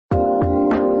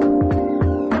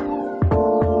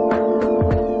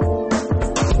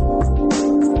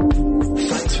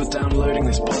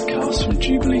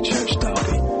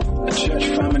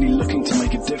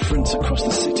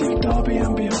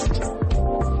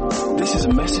is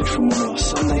a message from one of our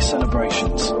Sunday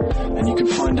celebrations, and you can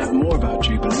find out more about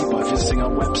Jubilee by visiting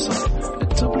our website at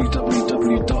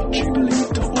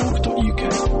www.jubilee.org.uk.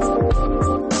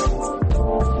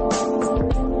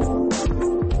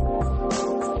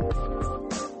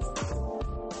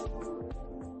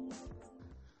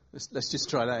 Let's just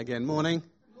try that again. Morning.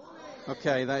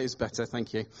 Okay, that is better.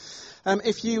 Thank you.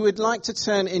 If you would like to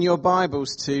turn in your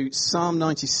Bibles to Psalm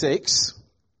 96,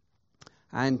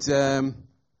 and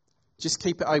just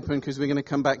keep it open because we're going to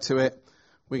come back to it.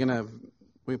 We're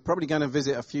probably going to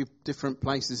visit a few different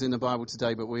places in the Bible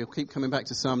today, but we'll keep coming back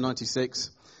to Psalm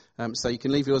 96, so you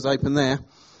can leave yours open there.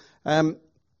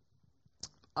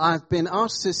 I've been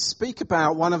asked to speak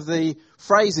about one of the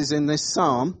phrases in this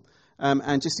psalm,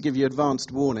 and just to give you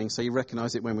advanced warning so you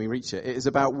recognise it when we reach it. It is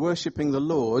about worshipping the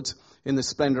Lord in the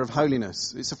splendour of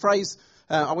holiness. It's a phrase,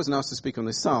 I wasn't asked to speak on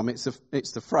this psalm, it's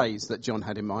the phrase that John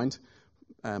had in mind.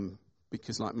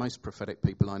 Because like most prophetic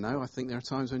people I know, I think there are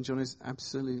times when John is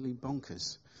absolutely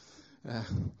bonkers.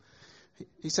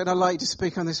 He said, I'd like you to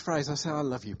speak on this phrase. I said, I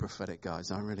love you prophetic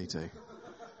guys, I really do.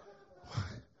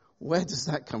 Where does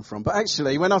that come from? But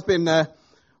actually, when I've been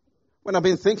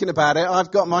thinking about it, I've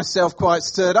got myself quite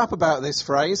stirred up about this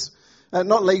phrase.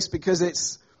 Not least because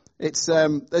there's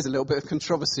a little bit of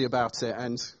controversy about it,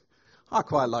 and I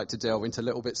quite like to delve into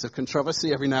little bits of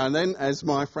controversy every now and then, as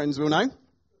my friends will know.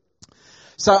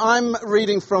 So I'm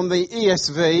reading from the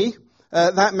ESV.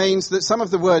 That means that some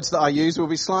of the words that I use will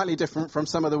be slightly different from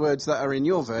some of the words that are in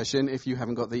your version if you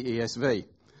haven't got the ESV.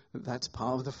 That's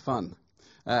part of the fun.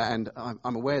 And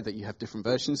I'm aware that you have different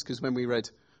versions, because when we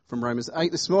read from Romans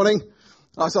 8 this morning,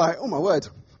 I was like, oh my word,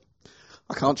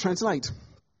 I can't translate.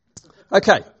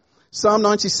 Okay, Psalm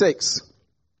 96.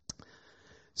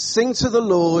 Sing to the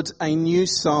Lord a new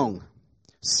song.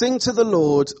 Sing to the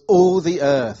Lord all the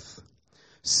earth.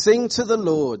 Sing to the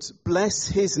Lord, bless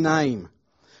his name.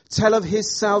 Tell of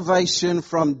his salvation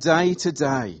from day to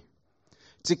day.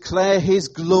 Declare his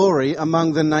glory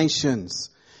among the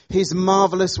nations, his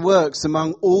marvelous works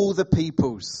among all the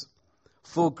peoples.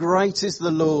 For great is the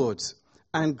Lord,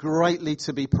 and greatly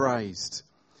to be praised.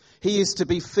 He is to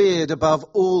be feared above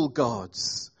all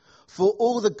gods. For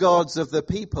all the gods of the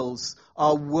peoples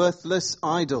are worthless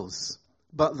idols,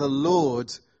 but the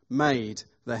Lord made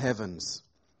the heavens.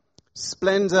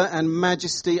 Splendor and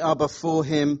majesty are before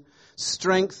him.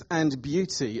 Strength and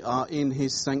beauty are in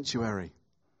his sanctuary.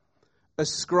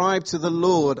 Ascribe to the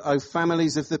Lord, O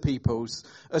families of the peoples.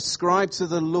 Ascribe to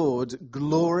the Lord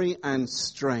glory and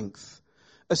strength.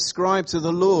 Ascribe to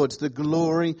the Lord the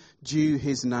glory due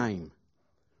his name.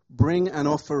 Bring an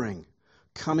offering.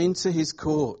 Come into his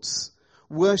courts.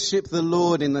 Worship the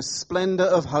Lord in the splendor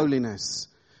of holiness.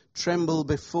 Tremble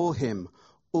before him,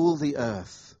 all the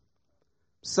earth.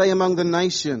 Say among the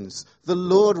nations, the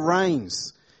Lord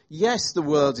reigns. Yes, the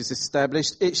world is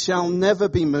established. It shall never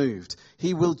be moved.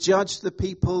 He will judge the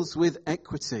peoples with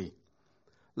equity.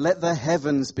 Let the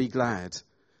heavens be glad.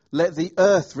 Let the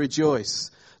earth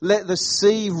rejoice. Let the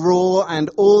sea roar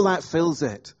and all that fills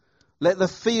it. Let the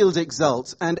field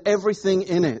exult and everything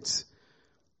in it.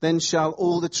 Then shall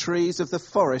all the trees of the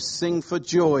forest sing for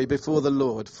joy before the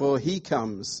Lord, for he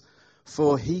comes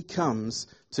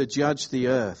to judge the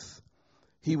earth.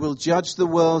 He will judge the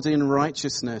world in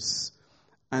righteousness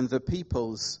and the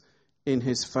peoples in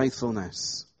his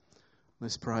faithfulness.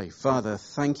 Let's pray. Father,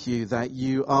 thank you that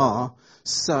you are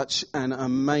such an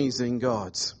amazing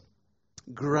God,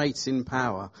 great in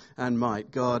power and might,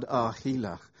 God our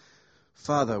healer.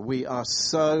 Father, we are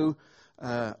so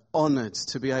honoured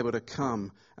to be able to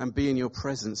come and be in your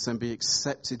presence and be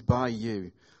accepted by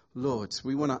you. Lord,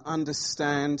 we want to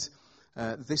understand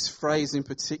this phrase in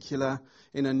particular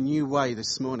in a new way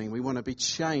this morning. We want to be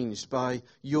changed by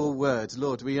your word.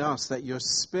 Lord, we ask that your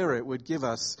Spirit would give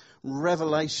us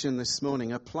revelation this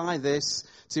morning. Apply this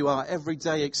to our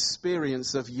everyday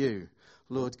experience of you,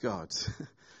 Lord God.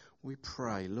 We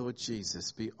pray, Lord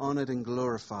Jesus, be honoured and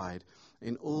glorified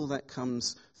in all that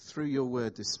comes through your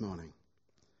word this morning.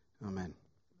 Amen.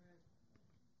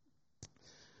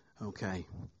 Okay.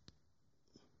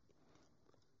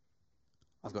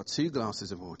 I've got 2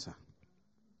 glasses of water.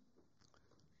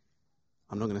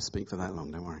 I'm not going to speak for that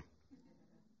long, don't worry.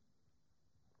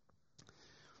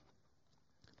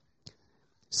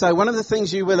 So one of the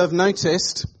things you will have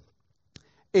noticed,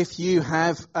 if you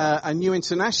have a New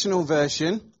International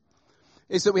Version,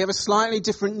 is that we have a slightly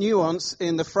different nuance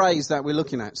in the phrase that we're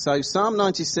looking at. So Psalm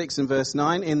 96 and verse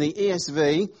 9, in the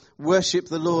ESV, worship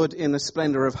the Lord in the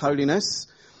splendour of holiness.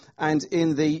 And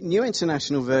in the New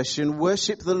International Version,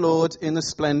 worship the Lord in the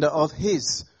splendour of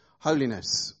his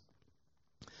holiness.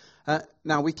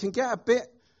 Now, we can get a bit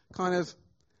kind of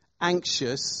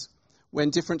anxious when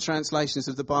different translations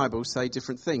of the Bible say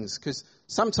different things, because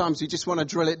sometimes you just want to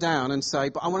drill it down and say,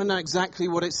 but I want to know exactly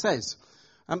what it says.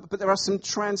 But there are some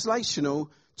translational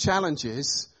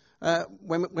challenges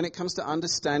when it comes to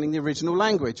understanding the original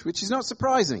language, which is not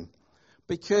surprising,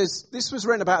 because this was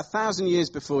written about 1,000 years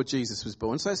before Jesus was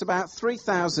born, so it's about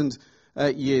 3,000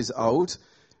 years old.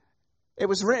 It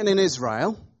was written in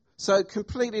Israel, so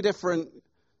completely different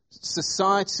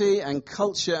society and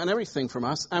culture and everything from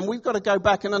us, and we've got to go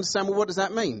back and understand, well, what does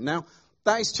that mean? Now,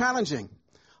 that is challenging.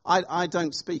 I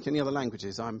don't speak any other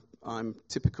languages. I'm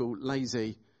typical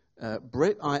lazy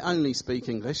Brit. I only speak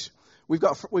English. We've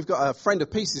got a friend of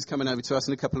Peace's coming over to us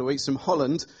in a couple of weeks from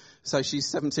Holland, so she's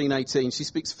 17, 18. She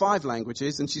speaks 5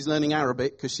 languages, and she's learning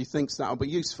Arabic because she thinks that'll be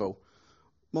useful.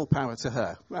 More power to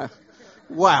her.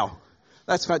 Wow.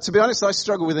 That's right. To be honest, I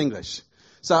struggle with English.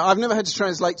 So I've never had to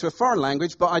translate to a foreign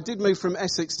language, but I did move from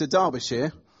Essex to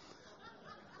Derbyshire.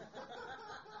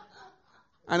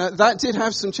 And that did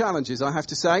have some challenges, I have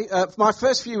to say. My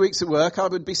first few weeks at work, I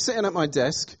would be sitting at my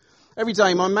desk. Every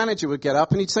day my manager would get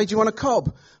up and he'd say, do you want a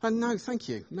cob? And no, thank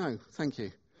you. No, thank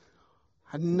you.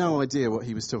 I had no idea what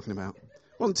he was talking about.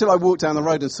 Well, until I walked down the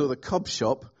road and saw the cob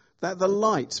shop, that the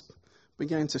light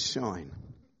began to shine.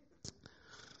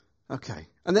 Okay.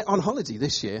 And then on holiday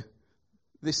this year,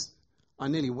 I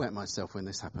nearly wet myself when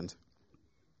this happened.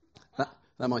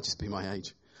 That might just be my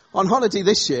age. On holiday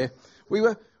this year, we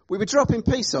were dropping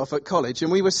Peace off at college,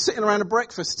 and we were sitting around a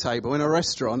breakfast table in a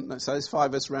restaurant. So there's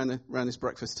 5 of us around this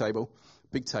breakfast table,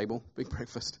 big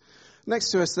breakfast.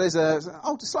 Next to us, there's a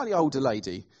slightly older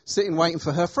lady sitting waiting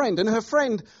for her friend, and her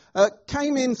friend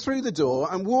came in through the door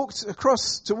and walked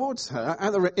across towards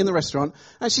her in the restaurant,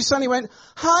 and she suddenly went,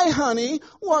 "Hi, honey,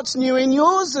 what's new in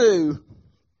your zoo?"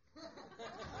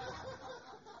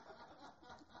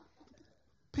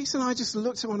 Peace and I just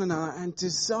looked at one another and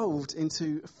dissolved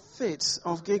into fits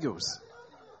of giggles.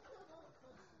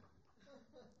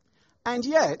 And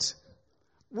yet,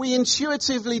 we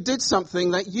intuitively did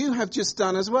something that you have just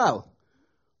done as well,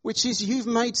 which is you've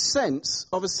made sense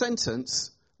of a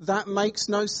sentence that makes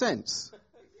no sense.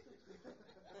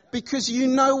 Because you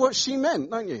know what she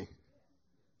meant, don't you?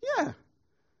 Yeah.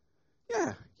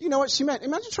 You know what she meant.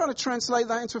 Imagine trying to translate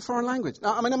that into a foreign language.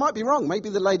 Now, I mean, I might be wrong. Maybe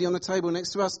the lady on the table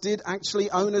next to us did actually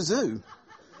own a zoo.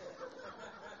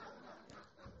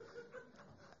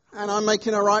 And I'm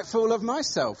making a right fool of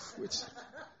myself, which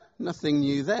nothing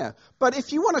new there. But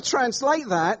if you want to translate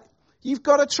that, you've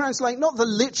got to translate not the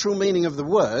literal meaning of the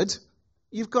word.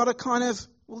 You've got to kind of,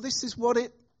 well, this is what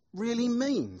it really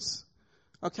means.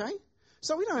 Okay?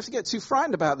 So we don't have to get too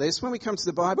frightened about this. When we come to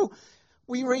the Bible,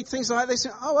 we read things like this.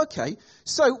 Oh, okay.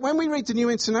 So when we read the New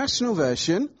International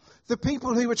Version, the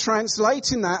people who were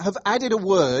translating that have added a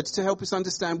word to help us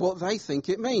understand what they think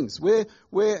it means.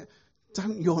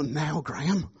 Don't yawn now,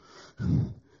 Graham.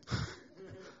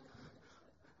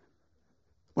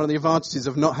 One of the advantages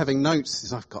of not having notes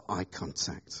is I've got eye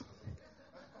contact.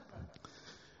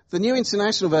 The New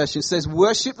International Version says,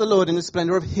 worship the Lord in the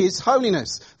splendor of His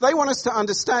holiness. They want us to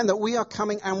understand that we are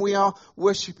coming and we are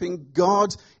worshipping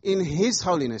God in His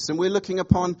holiness, and we're looking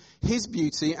upon His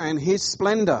beauty and His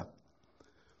splendor.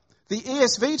 The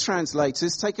ESV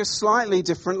translators take a slightly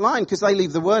different line because they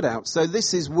leave the word out. So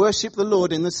this is worship the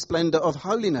Lord in the splendor of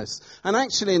holiness. And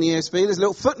actually in the ESV there's a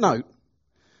little footnote.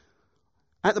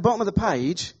 At the bottom of the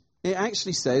page, it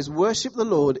actually says worship the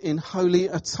Lord in holy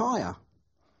attire.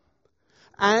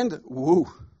 And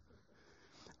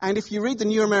if you read the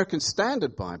New American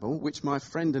Standard Bible, which my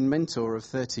friend and mentor of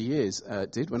 30 years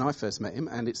did when I first met him,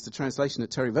 and it's the translation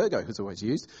that Terry Virgo has always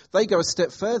used, they go a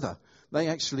step further. They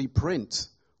actually print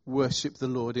worship the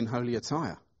Lord in holy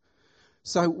attire.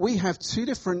 So we have 2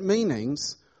 different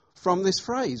meanings from this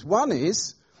phrase. One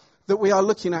is that we are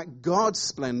looking at God's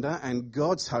splendor and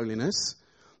God's holiness.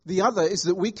 The other is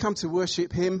that we come to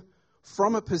worship Him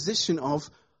from a position of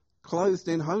clothed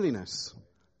in holiness,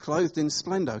 clothed in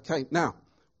splendor. Okay, now,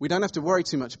 we don't have to worry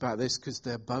too much about this because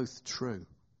they're both true.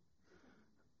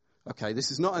 Okay, this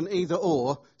is not an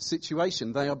either-or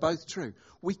situation. They are both true.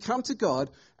 We come to God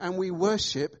and we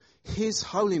worship His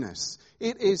holiness.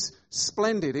 It is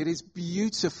splendid. It is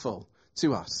beautiful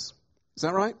to us. Is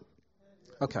that right?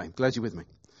 Okay, glad you're with me.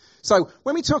 So,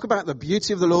 when we talk about the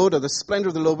beauty of the Lord or the splendor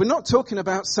of the Lord, we're not talking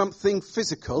about something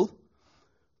physical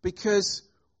because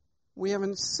we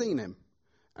haven't seen Him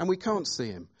and we can't see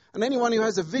Him. And anyone who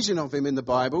has a vision of Him in the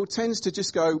Bible tends to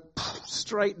just go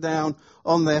straight down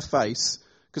on their face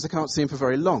because they can't see Him for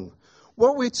very long.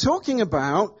 What we're talking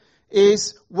about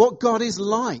is what God is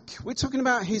like. We're talking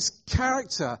about His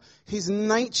character, His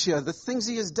nature, the things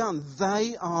He has done.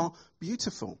 They are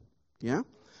beautiful. Yeah?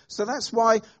 So that's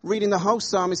why reading the whole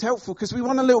psalm is helpful, because we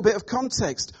want a little bit of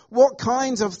context. What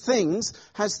kinds of things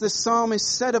has the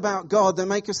psalmist said about God that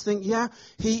make us think, yeah,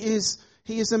 he is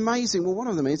amazing? Well, one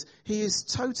of them is, he is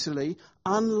totally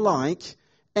unlike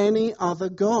any other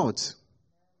God.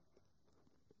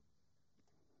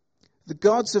 The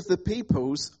gods of the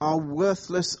peoples are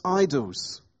worthless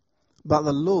idols, but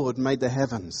the Lord made the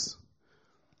heavens.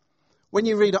 When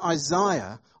you read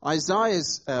Isaiah's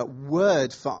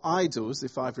word for idols,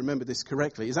 if I've remembered this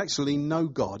correctly, is actually no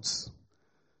gods.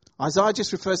 Isaiah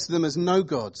just refers to them as no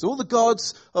gods. All the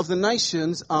gods of the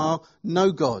nations are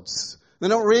no gods. They're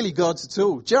not really gods at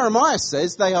all. Jeremiah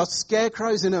says they are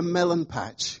scarecrows in a melon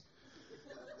patch.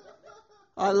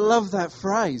 I love that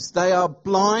phrase. They are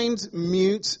blind,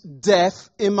 mute, deaf,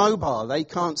 immobile. They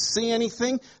can't see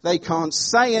anything. They can't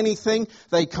say anything.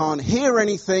 They can't hear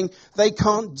anything. They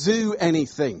can't do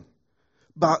anything.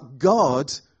 But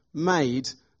God made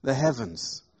the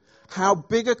heavens. How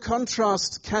big a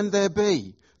contrast can there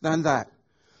be than that?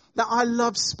 Now, I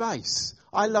love space.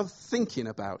 I love thinking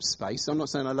about space. I'm not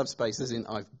saying I love space as in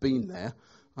I've been there.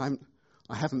 I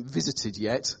haven't visited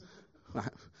yet.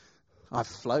 I've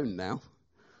flown now.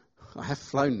 I have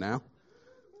flown now.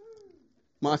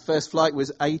 My first flight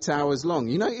was 8 hours long.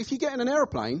 You know, if you get in an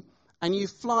aeroplane and you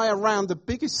fly around the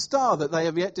biggest star that they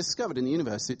have yet discovered in the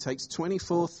universe, it takes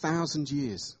 24,000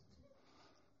 years.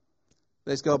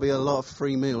 There's got to be a lot of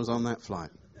free meals on that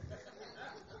flight.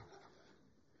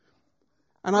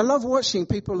 And I love watching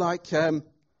people like,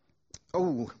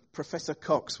 Professor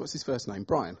Cox. What's his first name?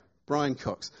 Brian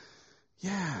Cox.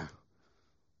 Yeah,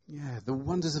 the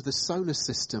wonders of the solar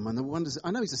system and the wonders.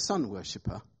 I know he's a sun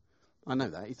worshipper. I know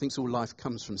that. He thinks all life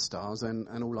comes from stars and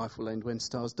all life will end when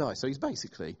stars die. So he's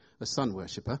basically a sun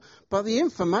worshipper. But the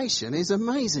information is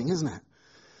amazing, isn't it?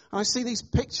 I see these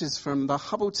pictures from the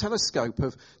Hubble telescope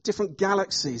of different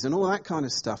galaxies and all that kind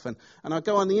of stuff. And I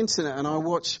go on the internet and I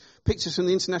watch pictures from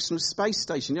the International Space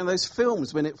Station. You know, those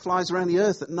films when it flies around the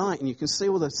Earth at night and you can see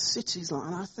all the cities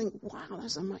and I think, wow,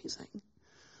 that's amazing.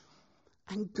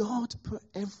 And God put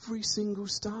every single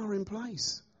star in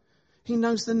place. He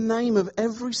knows the name of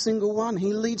every single one.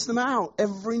 He leads them out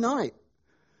every night.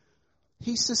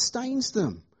 He sustains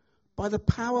them by the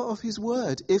power of his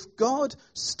word. If God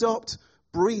stopped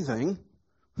breathing,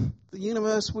 the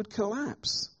universe would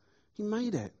collapse. He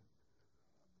made it.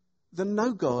 The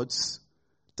no gods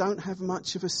don't have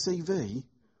much of a CV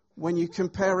when you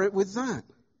compare it with that.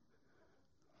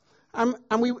 And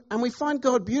we find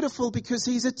God beautiful because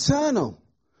he's eternal.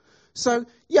 So,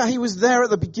 yeah, he was there at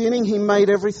the beginning. He made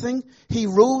everything. He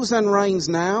rules and reigns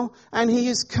now. And he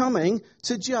is coming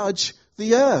to judge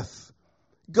the earth.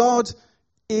 God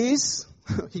is,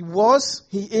 he was,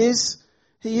 he is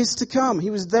to come.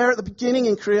 He was there at the beginning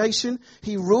in creation.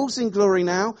 He rules in glory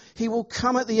now. He will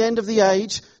come at the end of the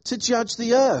age to judge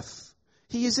the earth.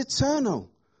 He is eternal.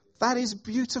 That is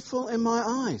beautiful in my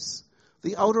eyes.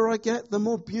 The older I get, the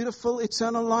more beautiful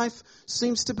eternal life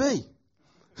seems to be.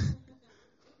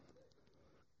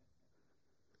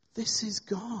 This is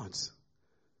God.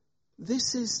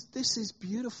 This is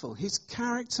beautiful. His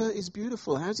character is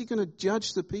beautiful. How's he going to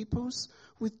judge the peoples?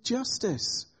 With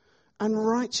justice and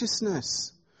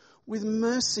righteousness, with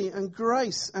mercy and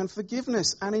grace and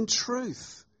forgiveness and in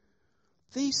truth.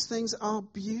 These things are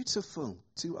beautiful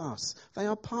to us. They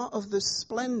are part of the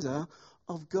splendor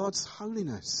of God's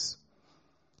holiness.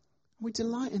 We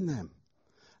delight in them.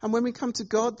 And when we come to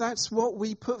God, that's what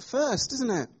we put first,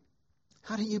 isn't it?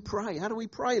 How do you pray? How do we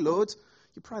pray, Lord?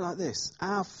 You pray like this.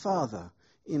 Our Father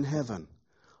in heaven,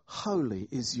 holy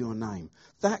is your name.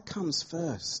 That comes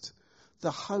first.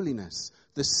 The holiness,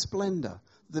 the splendor,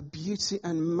 the beauty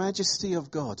and majesty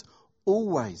of God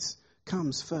always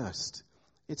comes first.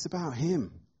 It's about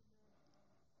him.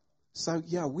 So,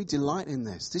 yeah, we delight in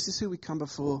this. This is who we come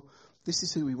before. This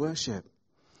is who we worship.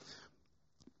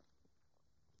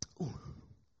 Ooh.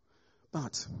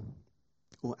 But,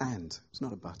 or and. It's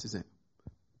not a but, is it?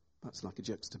 That's like a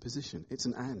juxtaposition. It's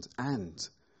an and. And,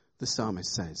 the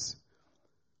psalmist says,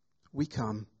 we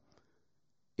come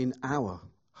in our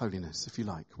holiness, if you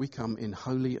like. We come in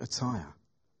holy attire.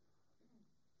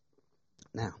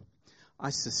 Now,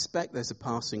 I suspect there's a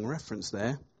passing reference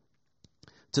there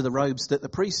to the robes that the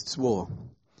priests wore.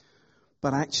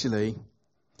 But actually,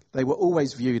 they were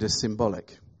always viewed as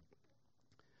symbolic.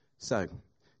 So,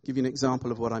 give you an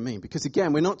example of what I mean. Because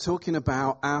again, we're not talking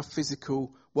about our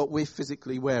physical, what we're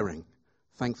physically wearing,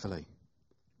 thankfully.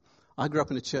 I grew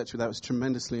up in a church where that was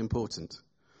tremendously important.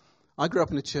 I grew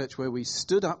up in a church where we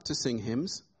stood up to sing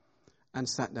hymns and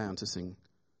sat down to sing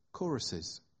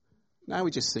choruses. Now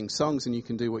we just sing songs and you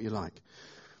can do what you like.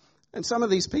 And some of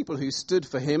these people who stood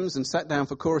for hymns and sat down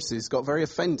for choruses got very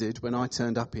offended when I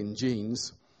turned up in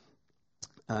jeans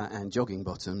and jogging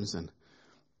bottoms. And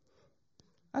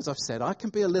as I've said, I can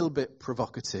be a little bit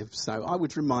provocative, so I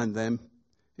would remind them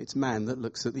it's man that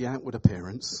looks at the outward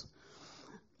appearance.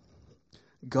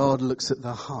 God looks at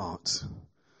the heart.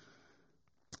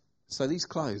 So these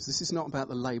clothes, this is not about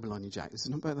the label on your jacket. This is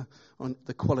not about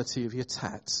the quality of your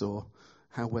tats or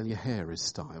how well your hair is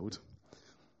styled.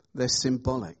 They're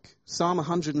symbolic. Psalm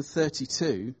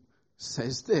 132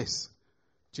 says this.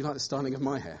 Do you like the styling of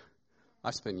my hair?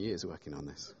 I've spent years working on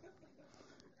this.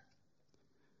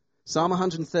 Psalm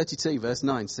 132 verse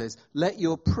 9 says, "Let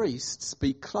your priests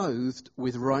be clothed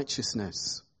with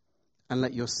righteousness, and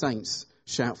let your saints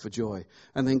shout for joy."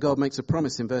 And then God makes a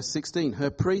promise in verse 16, "Her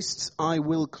priests I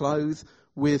will clothe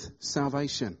with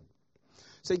salvation."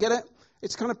 So you get it?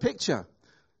 It's kind of picture.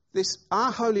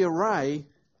 Our holy array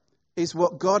is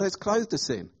what God has clothed us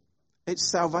in.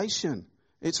 It's salvation.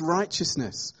 It's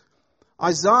righteousness.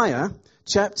 Isaiah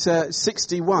chapter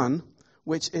 61,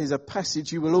 which is a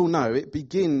passage you will all know, it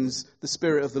begins, "The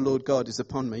Spirit of the Lord God is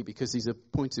upon me because he's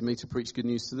appointed me to preach good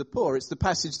news to the poor." It's the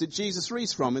passage that Jesus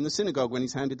reads from in the synagogue when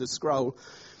he's handed the scroll.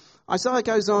 Isaiah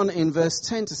goes on in verse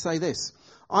 10 to say this,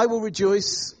 "I will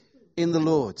rejoice in the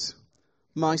Lord.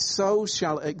 My soul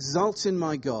shall exult in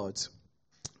my God,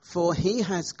 for he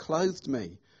has clothed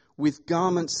me with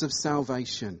garments of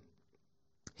salvation.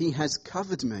 He has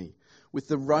covered me with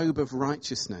the robe of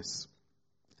righteousness.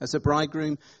 As a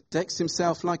bridegroom decks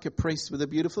himself like a priest with a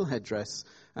beautiful headdress,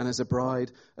 and as a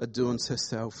bride adorns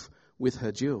herself with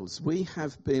her jewels." We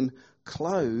have been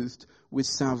clothed with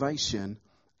salvation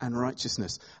and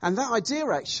righteousness. And that idea,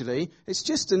 actually, it's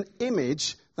just an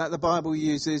image that the Bible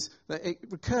uses, that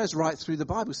it recurs right through the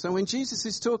Bible. So when Jesus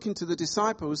is talking to the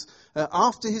disciples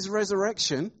after his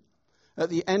resurrection, at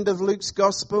the end of Luke's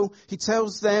gospel, he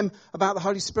tells them about the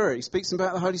Holy Spirit. He speaks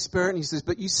about the Holy Spirit and he says,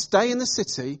 "But you stay in the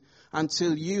city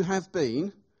until you have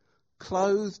been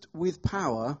clothed with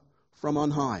power from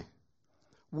on high."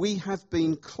 We have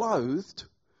been clothed.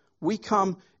 We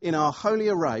come in our holy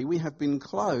array. We have been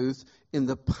clothed in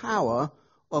the power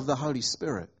of the Holy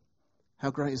Spirit.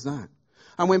 How great is that?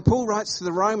 And when Paul writes to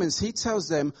the Romans, he tells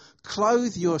them,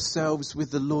 "Clothe yourselves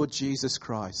with the Lord Jesus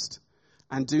Christ.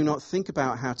 And do not think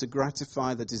about how to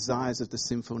gratify the desires of the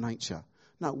sinful nature."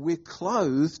 No, we're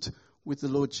clothed with the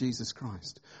Lord Jesus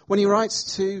Christ. When he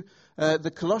writes to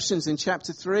the Colossians in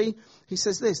chapter 3, he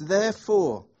says this,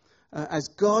 "Therefore, as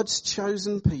God's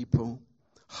chosen people,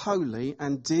 holy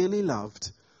and dearly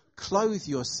loved, clothe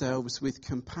yourselves with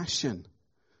compassion,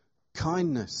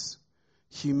 kindness,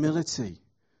 humility,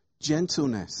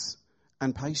 gentleness,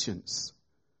 and patience."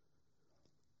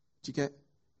 Do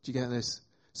you get this?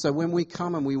 So when we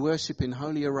come and we worship in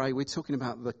holy array, we're talking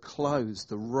about the clothes,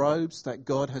 the robes that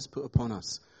God has put upon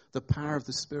us, the power of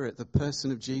the Spirit, the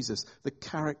person of Jesus, the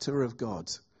character of God.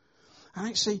 And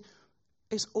actually,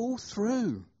 it's all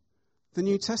through the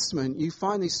New Testament. You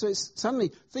find these, so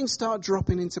suddenly things start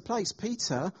dropping into place.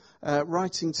 Peter,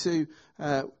 writing to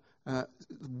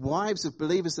wives of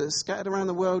believers that are scattered around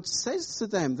the world, says to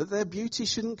them that their beauty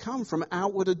shouldn't come from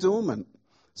outward adornment,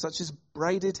 such as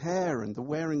braided hair and the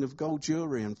wearing of gold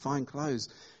jewelry and fine clothes.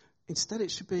 Instead,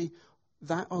 it should be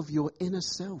that of your inner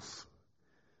self,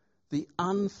 the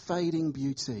unfading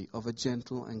beauty of a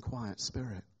gentle and quiet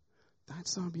spirit.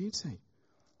 That's our beauty.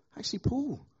 Actually,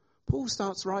 Paul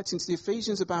starts writing to the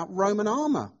Ephesians about Roman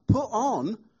armor. Put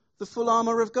on the full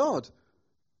armor of God.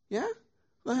 Yeah?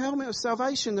 The helmet of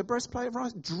salvation, the breastplate of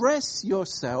righteousness. Dress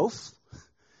yourself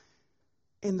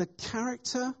in the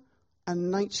character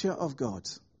and nature of God.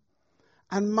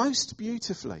 And most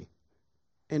beautifully,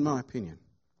 in my opinion.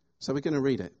 So we're going to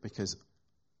read it because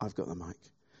I've got the mic.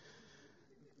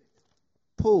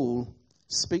 Paul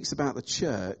speaks about the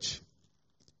church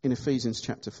in Ephesians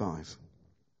chapter 5.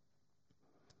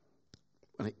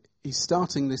 Well, he's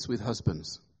starting this with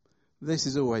husbands. This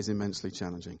is always immensely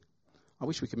challenging. I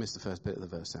wish we could miss the first bit of the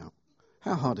verse out.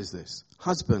 How hard is this?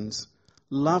 "Husbands,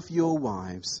 love your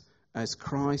wives as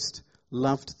Christ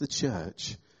loved the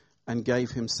church and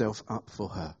gave himself up for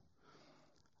her."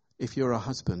 If you're a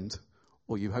husband,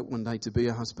 or you hope one day to be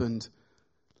a husband,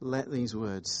 let these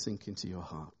words sink into your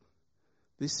heart.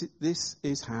 This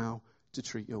is how to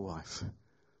treat your wife.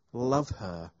 Love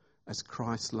her as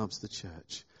Christ loves the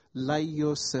church. Lay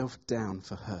yourself down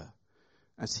for her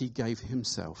as he gave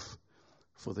himself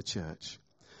for the church,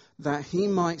 that he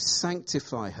might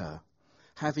sanctify her,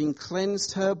 having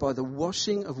cleansed her by the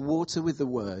washing of water with the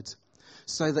word,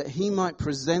 so that he might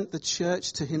present the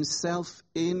church to himself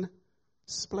in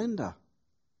splendor,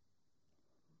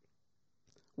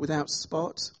 without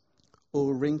spot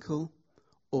or wrinkle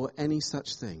or any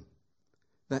such thing,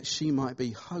 that she might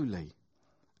be holy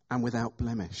and without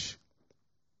blemish.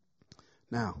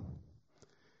 Now,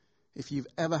 if you've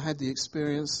ever had the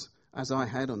experience, as I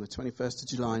had on the 21st of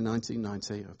July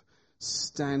 1990, of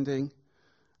standing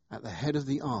at the head of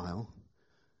the aisle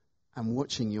and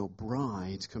watching your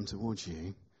bride come towards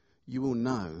you, you will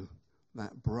know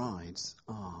that brides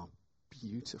are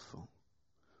beautiful.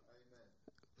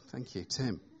 Amen. Thank you,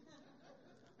 Tim.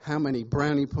 How many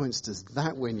brownie points does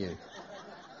that win you?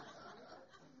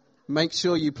 Make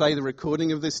sure you play the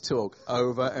recording of this talk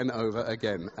over and over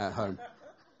again at home.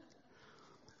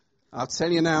 I'll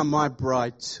tell you now, my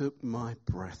bride took my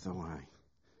breath away.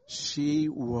 She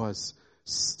was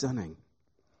stunning.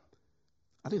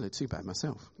 I didn't look too bad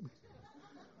myself.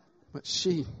 But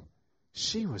she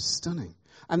was stunning.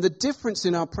 And the difference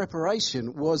in our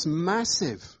preparation was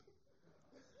massive.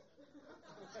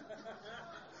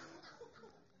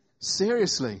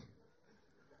 Seriously.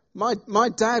 My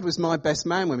dad was my best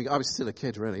man when I was still a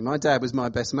kid, really. My dad was my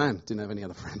best man. Didn't have any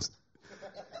other friends.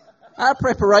 Our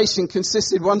preparation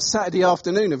consisted one Saturday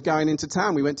afternoon of going into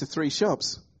town. We went to 3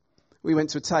 shops. We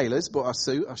went to a tailor's, bought our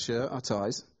suit, our shirt, our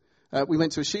ties. We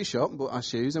went to a shoe shop and bought our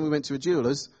shoes. And we went to a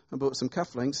jeweller's and bought some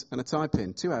cufflinks and a tie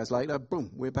pin. 2 hours later,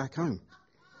 boom, we're back home.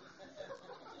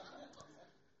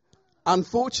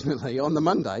 Unfortunately, on the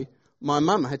Monday, my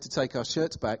mum had to take our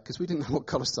shirts back because we didn't know what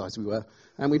collar size we were.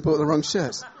 And we bought the wrong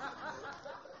shirts.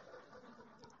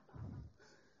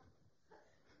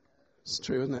 It's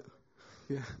true, isn't it?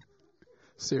 Yeah.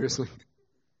 Seriously.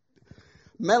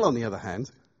 Mel, on the other hand,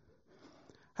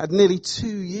 had nearly 2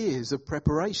 years of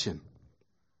preparation.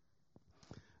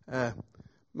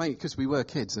 Mainly because we were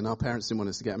kids and our parents didn't want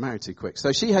us to get married too quick.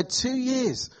 So she had 2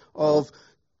 years of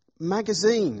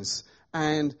magazines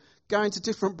and going to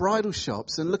different bridal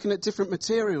shops and looking at different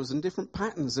materials and different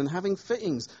patterns and having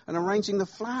fittings and arranging the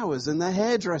flowers and the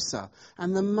hairdresser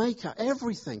and the makeup,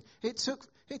 everything. It took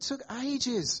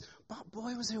ages. But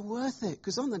boy, was it worth it,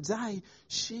 because on the day,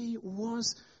 she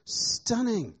was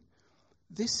stunning.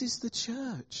 This is the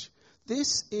church.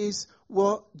 This is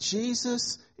what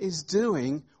Jesus is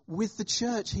doing with the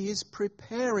church. He is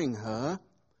preparing her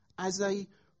as a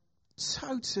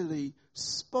totally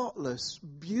spotless,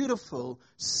 beautiful,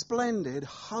 splendid,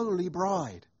 holy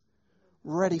bride,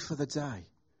 ready for the day.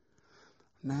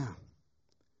 Now,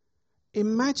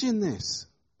 imagine this.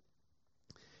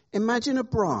 Imagine a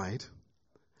bride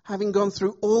having gone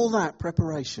through all that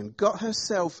preparation, got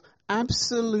herself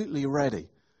absolutely ready.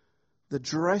 The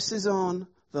dress is on,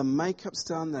 the makeup's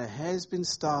done, the hair's been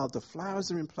styled, the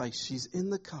flowers are in place. She's in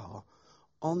the car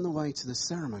on the way to the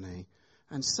ceremony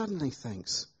and suddenly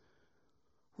thinks,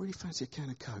 really fancy a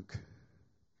can of Coke.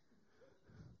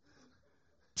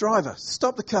 Driver,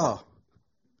 stop the car.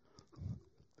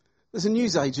 There's a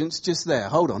newsagent just there.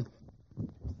 Hold on.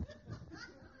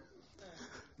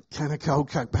 Can of cold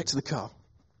Coke, back to the car.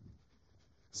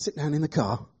 Sit down in the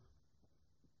car.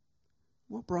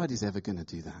 What bride is ever going to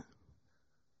do that?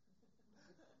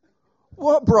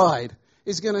 What bride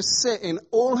is going to sit in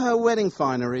all her wedding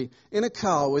finery in a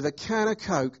car with a can of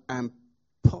Coke and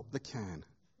pop the can?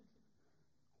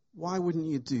 Why wouldn't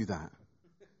you do that?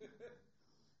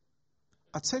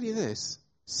 I tell you this,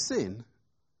 sin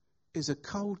is a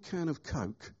cold can of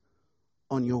Coke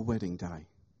on your wedding day.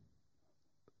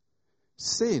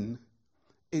 Sin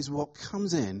is what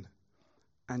comes in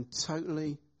and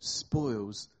totally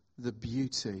spoils the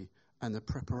beauty and the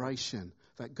preparation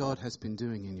that God has been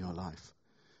doing in your life.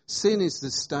 Sin is the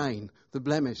stain, the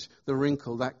blemish, the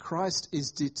wrinkle that Christ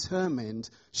is determined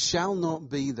shall not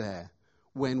be there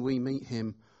when we meet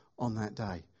him on that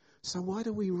day. So why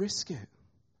do we risk it?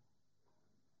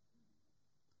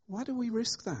 Why do we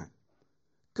risk that?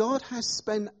 God has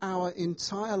spent our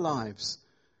entire lives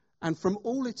and from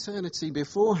all eternity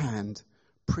beforehand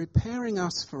preparing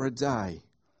us for a day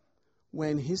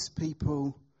when his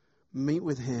people meet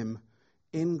with him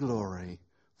in glory,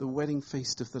 the wedding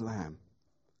feast of the Lamb.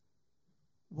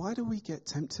 Why do we get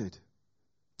tempted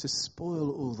to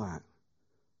spoil all that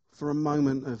for a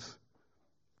moment of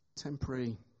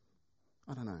temporary,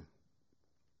 I don't know.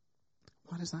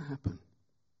 Why does that happen?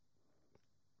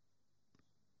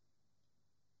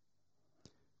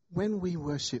 When we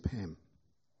worship him,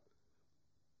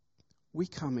 we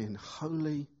come in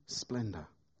holy splendor,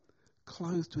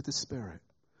 clothed with the Spirit,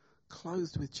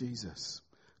 clothed with Jesus,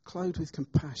 clothed with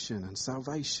compassion and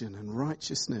salvation and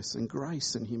righteousness and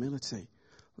grace and humility.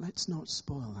 Let's not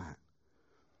spoil that.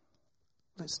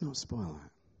 Let's not spoil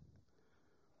that.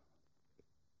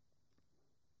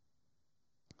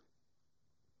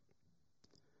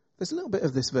 There's a little bit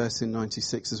of this verse in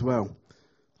 96 as well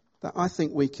that I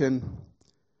think we can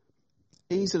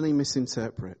easily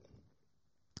misinterpret.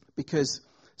 Because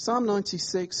Psalm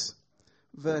 96,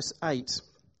 verse 8,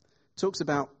 talks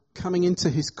about coming into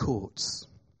his courts.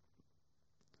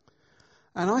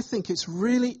 And I think it's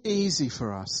really easy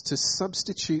for us to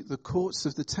substitute the courts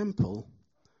of the temple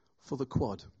for the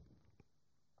quad.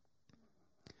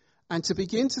 And to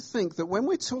begin to think that when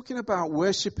we're talking about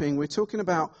worshipping, we're talking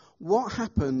about what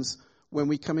happens when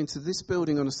we come into this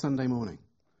building on a Sunday morning.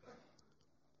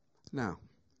 Now,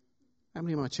 how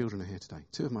many of my children are here today?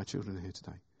 2 of my children are here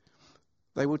today.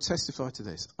 They will testify to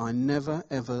this. I never,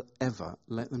 ever, ever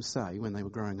let them say when they were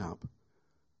growing up,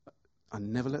 I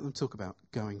never let them talk about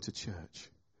going to church.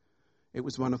 It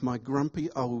was one of my grumpy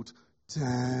old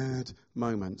dad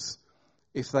moments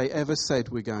if they ever said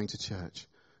we're going to church.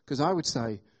 Because I would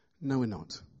say, no, we're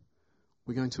not.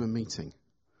 We're going to a meeting.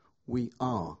 We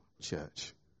are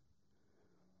church.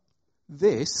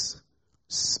 This,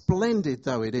 splendid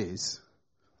though it is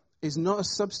not a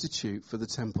substitute for the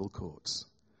temple courts.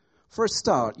 For a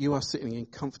start, you are sitting in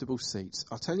comfortable seats.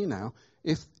 I'll tell you now,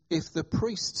 if the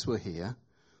priests were here,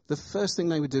 the first thing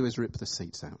they would do is rip the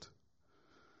seats out.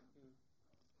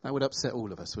 That would upset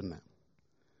all of us, wouldn't it?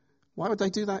 Why would they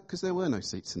do that? Because there were no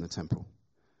seats in the temple.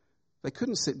 They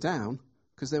couldn't sit down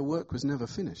because their work was never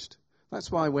finished.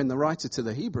 That's why when the writer to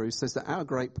the Hebrews says that our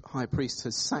great high priest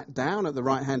has sat down at the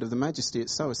right hand of the majesty,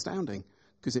 it's so astounding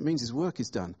because it means his work is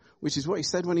done, which is what he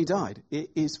said when he died. It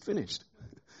is finished.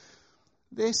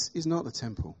 This is not the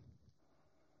temple.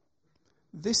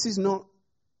 This is not,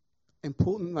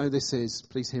 important though this is,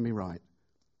 please hear me right,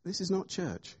 this is not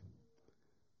church.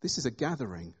 This is a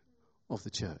gathering of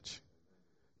the church.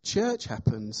 Church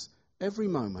happens every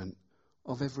moment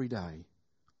of every day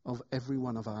of every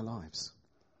one of our lives.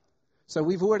 So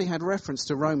we've already had reference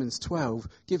to Romans 12,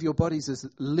 give your bodies as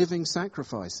living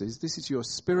sacrifices. This is your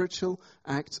spiritual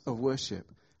act of worship.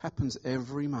 Happens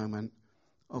every moment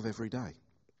of every day.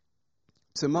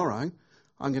 Tomorrow,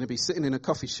 I'm going to be sitting in a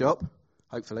coffee shop,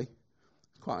 hopefully.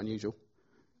 It's quite unusual.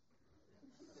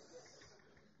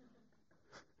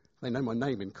 They know my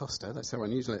name in Costa, that's how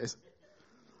unusual it is.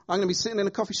 I'm going to be sitting in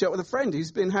a coffee shop with a friend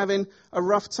who's been having a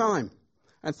rough time.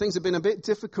 And things have been a bit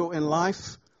difficult in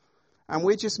life. And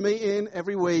we're just meeting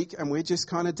every week and we're just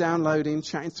kind of downloading,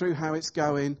 chatting through how it's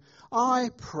going. I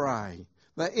pray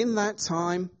that in that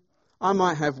time, I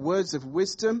might have words of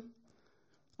wisdom.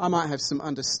 I might have some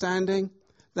understanding.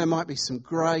 There might be some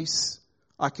grace.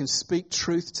 I can speak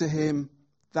truth to him.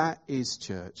 That is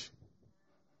church.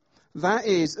 That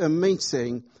is a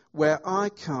meeting where I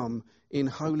come in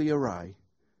holy array.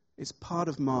 It's part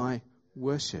of my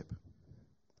worship.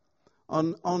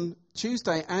 On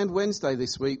Tuesday and Wednesday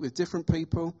this week with different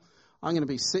people, I'm going to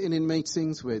be sitting in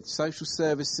meetings with social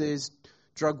services,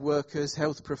 drug workers,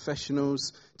 health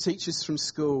professionals, teachers from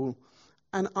school.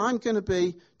 And I'm going to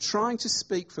be trying to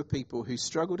speak for people who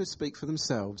struggle to speak for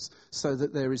themselves so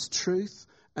that there is truth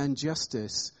and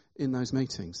justice in those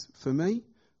meetings. For me,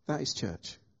 that is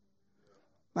church.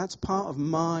 That's part of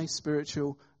my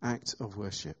spiritual act of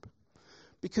worship.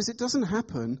 Because it doesn't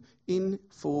happen in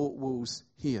 4 walls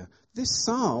here. This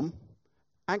psalm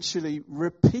actually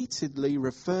repeatedly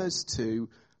refers to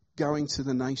going to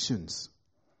the nations.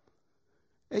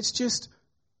 It's just,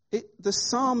 the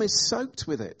psalm is soaked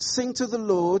with it. Sing to the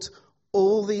Lord,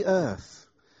 all the earth.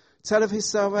 Tell of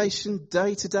his salvation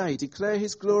day to day. Declare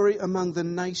his glory among the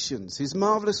nations, his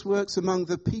marvelous works among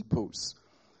the peoples.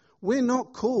 We're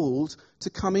not called to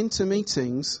come into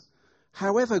meetings,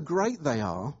 however great they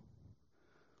are.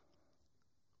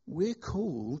 We're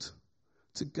called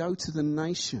to go to the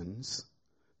nations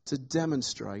to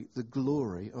demonstrate the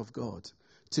glory of God,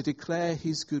 to declare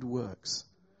his good works,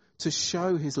 to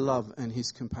show his love and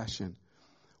his compassion.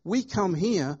 We come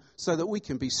here so that we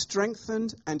can be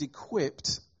strengthened and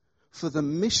equipped for the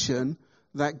mission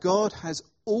that God has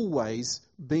always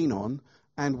been on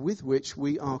and with which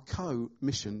we are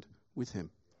co-missioned with him.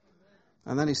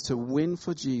 And that is to win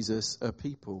for Jesus a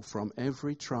people from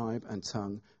every tribe and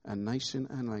tongue and nation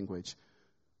and language.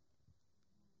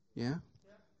 Yeah?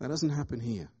 That doesn't happen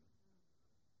here.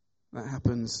 That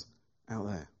happens out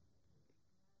there.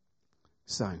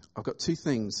 So, I've got 2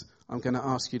 things I'm going to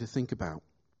ask you to think about.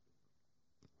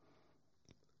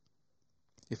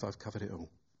 If I've covered it all.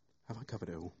 Have I covered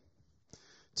it all?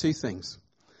 2 things.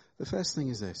 The first thing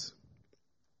is this.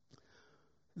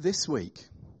 This week,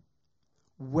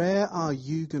 where are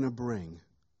you going to bring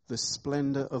the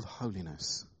splendor of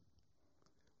holiness?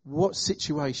 What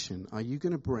situation are you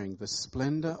going to bring the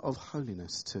splendor of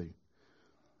holiness to?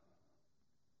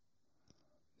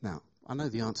 Now, I know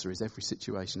the answer is every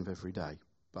situation of every day,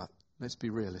 but let's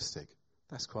be realistic.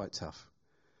 That's quite tough.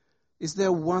 Is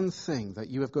there one thing that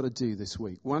you have got to do this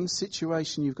week? One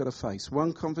situation you've got to face?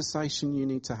 One conversation you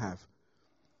need to have?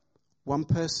 One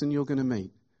person you're going to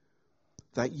meet?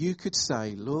 That you could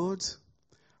say, Lord,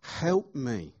 help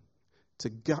me to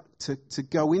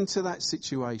go into that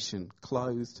situation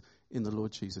clothed in the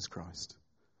Lord Jesus Christ.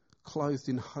 Clothed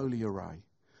in holy array.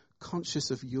 Conscious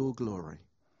of your glory.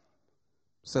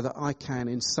 So that I can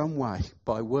in some way,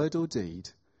 by word or deed,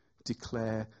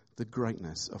 declare the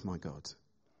greatness of my God.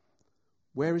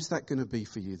 Where is that going to be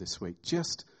for you this week?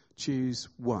 Just choose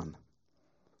one.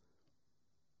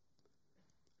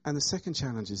 And the second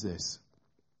challenge is this.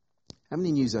 How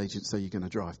many newsagents are you going to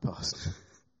drive past?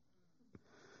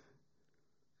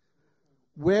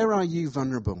 Where are you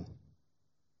vulnerable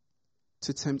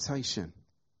to temptation,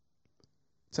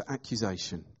 to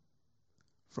accusation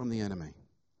from the enemy?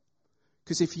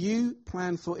 Because if you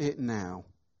plan for it now,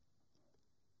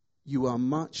 you are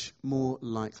much more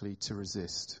likely to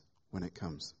resist when it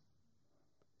comes.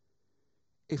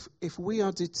 If we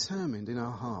are determined in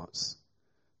our hearts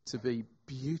to be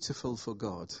beautiful for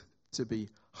God, to be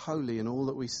holy in all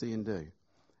that we see and do,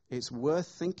 it's worth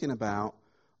thinking about,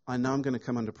 I know I'm going to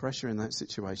come under pressure in that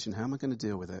situation. How am I going to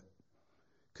deal with it?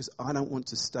 Because I don't want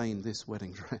to stain this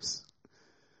wedding dress.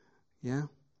 Yeah?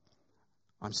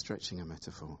 I'm stretching a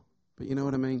metaphor. But you know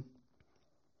what I mean?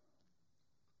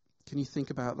 Can you think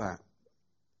about that?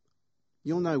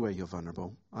 You'll know where you're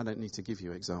vulnerable. I don't need to give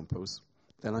you examples.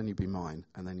 They'll only be mine,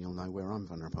 and then you'll know where I'm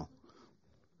vulnerable.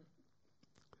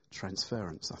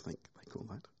 Transference, I think they call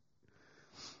that.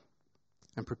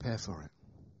 And prepare for it.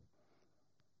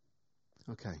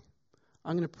 Okay.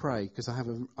 I'm going to pray because I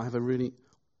have a really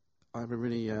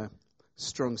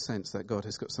strong sense that God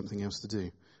has got something else to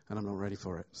do, and I'm not ready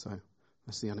for it. So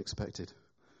that's the unexpected.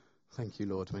 Thank you,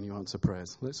 Lord, when you answer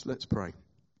prayers. Let's pray.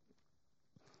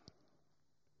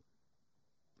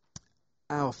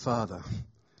 Our Father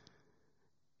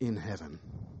in heaven,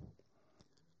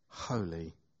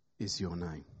 holy is your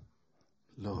name.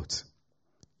 Lord,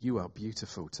 you are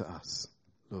beautiful to us,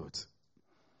 Lord.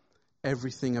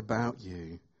 Everything about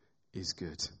you is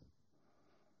good.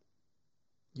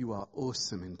 You are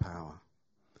awesome in power.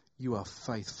 You are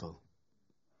faithful.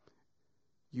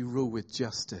 You rule with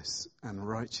justice and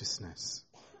righteousness.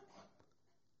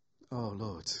 Oh,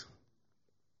 Lord.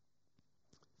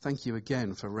 Thank you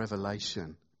again for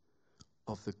revelation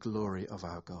of the glory of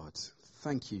our God.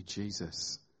 Thank you,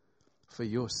 Jesus, for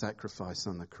your sacrifice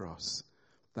on the cross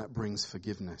that brings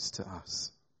forgiveness to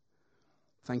us.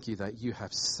 Thank you that you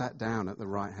have sat down at the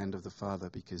right hand of the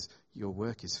Father because your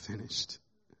work is finished.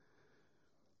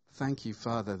 Thank you,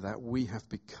 Father, that we have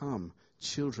become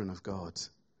children of God,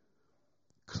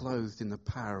 clothed in the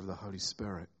power of the Holy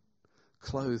Spirit,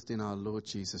 clothed in our Lord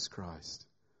Jesus Christ.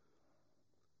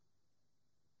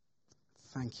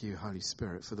 Thank you, Holy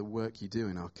Spirit, for the work you do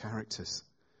in our characters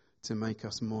to make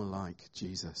us more like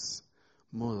Jesus,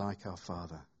 more like our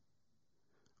Father.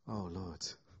 Oh, Lord.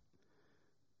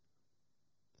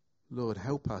 Lord,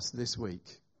 help us this week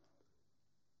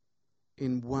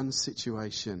in one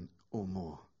situation or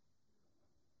more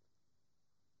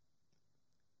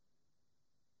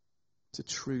to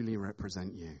truly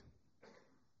represent you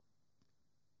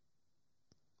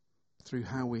through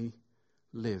how we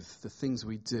live, the things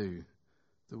we do,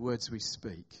 the words we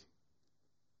speak,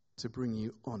 to bring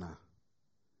you honour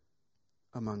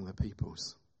among the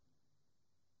peoples.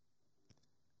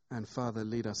 And Father,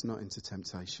 lead us not into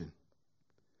temptation,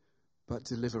 but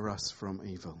deliver us from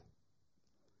evil.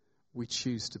 We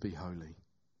choose to be holy.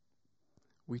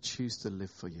 We choose to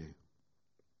live for you.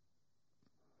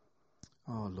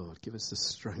 Oh Lord, give us the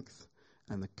strength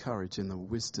and the courage and the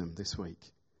wisdom this week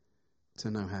to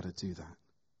know how to do that.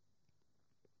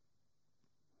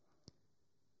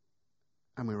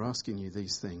 And we're asking you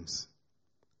these things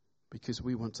because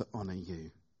we want to honour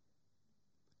you.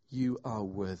 You are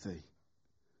worthy.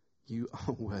 You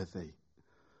are worthy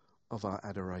of our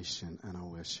adoration and our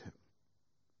worship.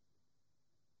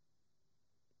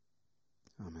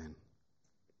 Amen.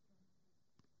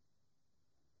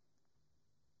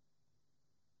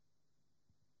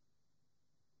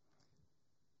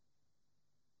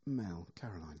 Mel,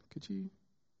 Caroline, could you,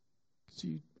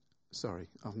 sorry,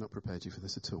 I've not prepared you for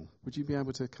this at all. Would you be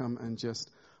able to come and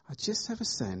I just have a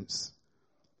sense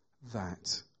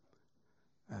that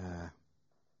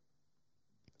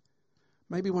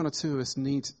maybe one or two of us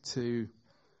need to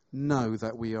know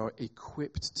that we are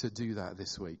equipped to do that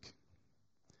this week.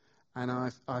 And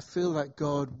I feel that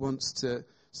God wants to,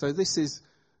 so this is,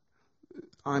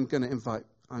 I'm going to invite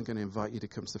you to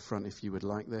come to the front if you would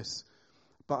like this.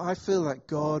 But I feel that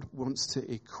God wants to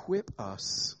equip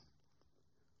us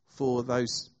for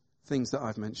those things that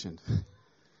I've mentioned.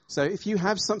 So if you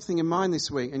have something in mind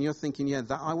this week and you're thinking, yeah,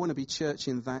 that I want to be church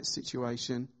in that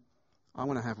situation, I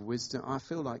want to have wisdom, I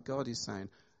feel like God is saying,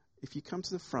 if you come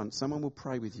to the front, someone will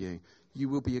pray with you. You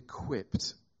will be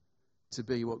equipped to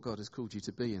be what God has called you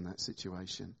to be in that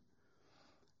situation.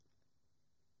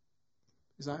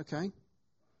 Is that okay?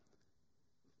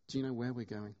 Do you know where we're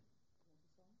going?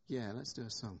 Yeah, let's do a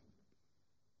song.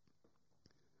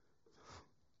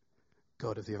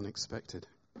 God of the unexpected.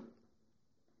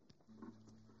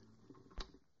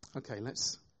 Okay,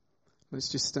 let's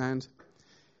just stand.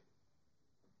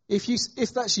 If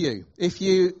that's you, if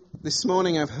you this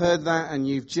morning have heard that and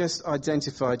you've just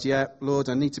identified, yeah, Lord,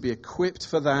 I need to be equipped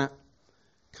for that,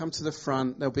 come to the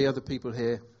front. There'll be other people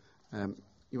here.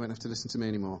 You won't have to listen to me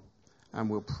anymore. And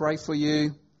we'll pray for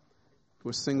you.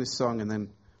 We'll sing this song and then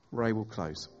Ray will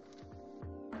close.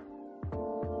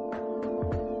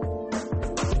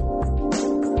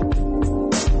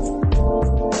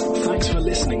 Thanks for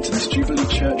listening to this Jubilee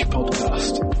Church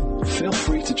podcast. Feel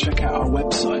free to check out our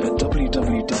website at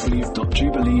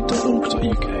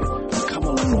www.jubilee.org.uk and come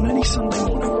along on any Sunday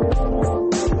morning.